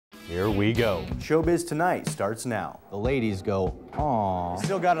Here we go. Showbiz Tonight starts now. The ladies go, aww.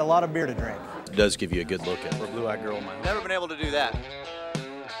 Still got a lot of beer to drink. It does give you a good look at For a blue-eyed girl, man. Never been able to do that.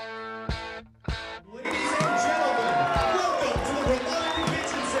 Ladies and gentlemen, welcome to the Reliant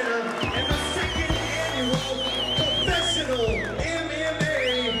Convention Center and the second annual Professional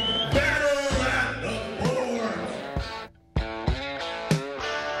MMA Battle at the Board.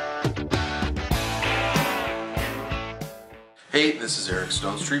 Hey, this is Eric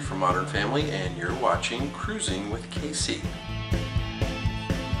Stonestreet from Modern Family, and you're watching Cruising with Casey.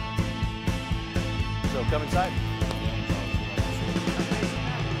 So come inside.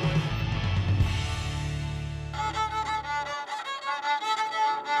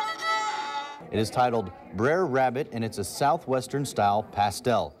 It is titled Brer Rabbit, and it's a Southwestern style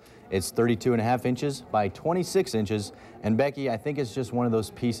pastel. It's 32.5 inches by 26 inches. And Becky, I think it's just one of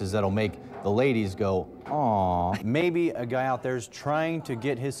those pieces that'll make the ladies go, aww. Maybe a guy out there is trying to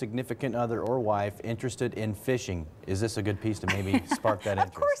get his significant other or wife interested in fishing. Is this a good piece to maybe spark that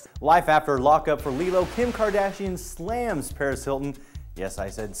interest? Of course. Life after lockup for Lilo, Kim Kardashian slams Paris Hilton. Yes, I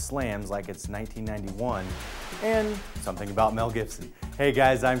said slams like it's 1991. And something about Mel Gibson. Hey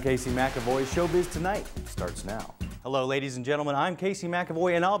guys, I'm Casey McAvoy. Showbiz Tonight starts now. Hello ladies and gentlemen, I'm Casey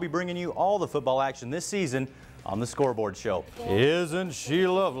McAvoy and I'll be bringing you all the football action this season on the Scoreboard Show. Isn't she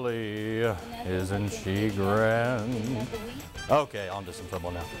lovely? Isn't she grand? Okay, on to some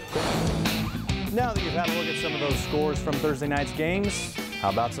football now. Now that you've had a look at some of those scores from Thursday night's games, how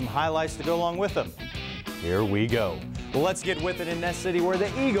about some highlights to go along with them? Here we go. Well, let's get with it in Nest City where the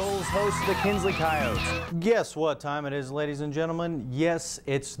Eagles host the Kinsley Coyotes. Guess what time it is, ladies and gentlemen? Yes,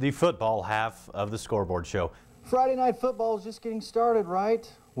 it's the football half of the Scoreboard Show. Friday night football is just getting started, right?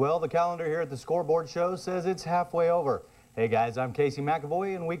 Well, the calendar here at the Scoreboard Show says it's halfway over. Hey guys, I'm Casey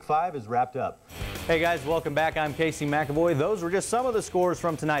McAvoy and week 5 is wrapped up. Hey guys, welcome back. I'm Casey McAvoy. Those were just some of the scores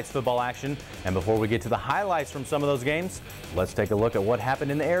from tonight's football action. And before we get to the highlights from some of those games, let's take a look at what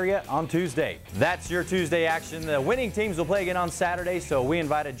happened in the area on Tuesday. That's your Tuesday action. The winning teams will play again on Saturday, so we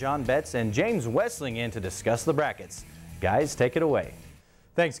invited John Betts and James Wessling in to discuss the brackets. Guys, take it away.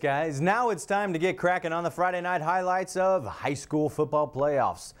 Thanks, guys. Now it's time to get cracking on the Friday night highlights of high school football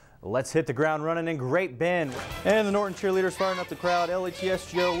playoffs. Let's hit the ground running in Great Bend. And the Norton cheerleaders firing up the crowd.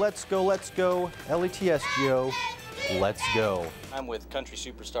 LETSGO, let's go, let's go. LETSGO, let's go. I'm with country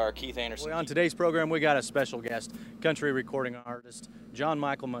superstar Keith Anderson. Well, on today's program, we got a special guest, country recording artist, John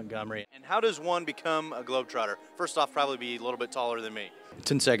Michael Montgomery. And how does one become a Globetrotter? First off, probably be a little bit taller than me.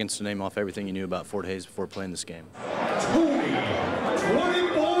 10 seconds to name off everything you knew about Fort Hays before playing this game.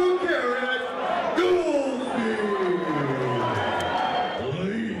 24-karat gold speed.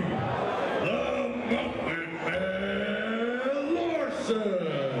 Lee, the Muppet Man Larson.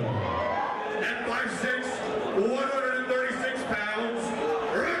 At 5'6", 136 pounds,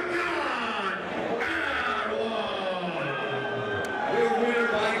 Ramon Adwan. Your winner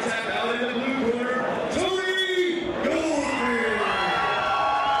by tap out in the blue corner, Tony Goldberg.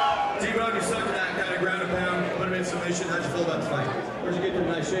 T-Rob, you sucked at that kind of ground and pound. Put him in submission. How'd you feel about the fight? Where'd you get them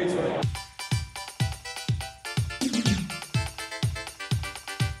nice shades from?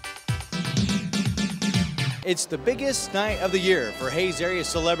 It's the biggest night of the year for Hays area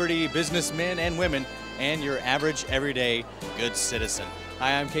celebrity businessmen and women and your average, everyday, good citizen.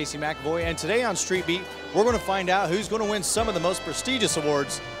 Hi, I'm Casey McAvoy, and today on Street Beat, we're going to find out who's going to win some of the most prestigious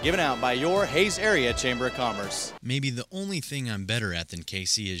awards given out by your Hays Area Chamber of Commerce. Maybe the only thing I'm better at than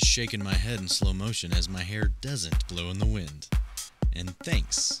Casey is shaking my head in slow motion as my hair doesn't blow in the wind. And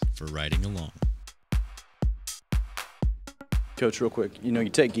thanks for riding along. Coach, real quick, you know, you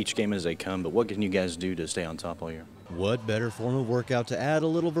take each game as they come, but what can you guys do to stay on top all year? What better form of workout to add a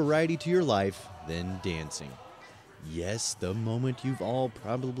little variety to your life than dancing? Yes, the moment you've all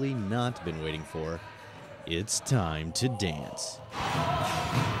probably not been waiting for. It's time to dance.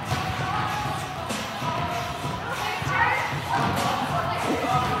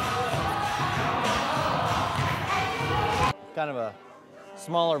 Kind of a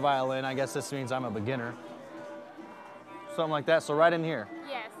smaller violin. I guess this means I'm a beginner. Something like that, so right in here.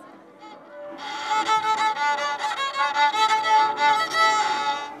 Yes.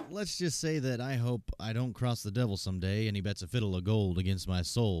 Let's just say that I hope I don't cross the devil someday and he bets a fiddle of gold against my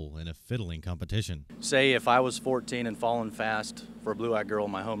soul in a fiddling competition. Say if I was 14 and falling fast for a blue-eyed girl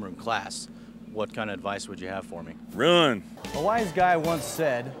in my homeroom class, what kind of advice would you have for me? Run. A wise guy once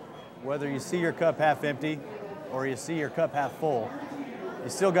said, whether you see your cup half empty or you see your cup half full, you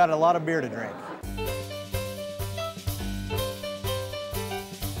still got a lot of beer to drink.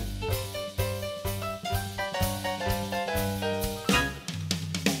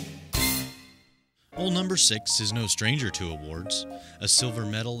 Hole number 6 is no stranger to awards. A silver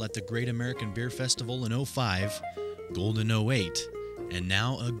medal at the Great American Beer Festival in '05, gold in '08, and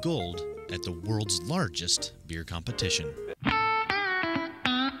now a gold at the world's largest beer competition.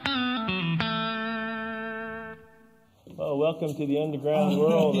 Well, welcome to the underground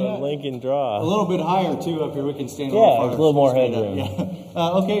world of Lincoln Draw. A little bit higher, too, up here. We can stand Yeah, it's a little more headroom. Yeah.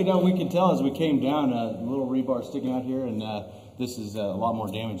 Okay, now we can tell as we came down, a little rebar sticking out here, and this is a lot more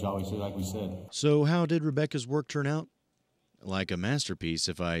damage, obviously, like we said. So how did Rebecca's work turn out? Like a masterpiece,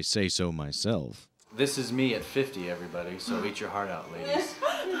 if I say so myself. This is me at 50, everybody, so eat your heart out, ladies.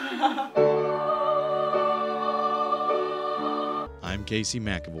 I'm Casey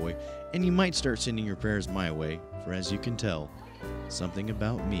McAvoy, and you might start sending your prayers my way, for as you can tell, something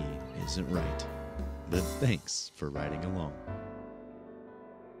about me isn't right. But thanks for riding along.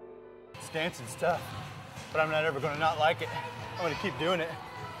 This dancing's tough, but I'm not ever going to not like it. I'm going to keep doing it.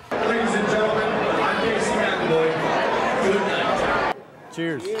 Ladies and gentlemen, I'm Casey McAvoy. Good night.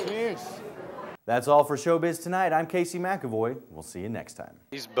 Cheers. Cheers. That's all for Showbiz Tonight. I'm Casey McAvoy. We'll see you next time.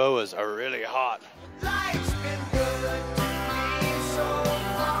 These boas are really hot. Life's been good.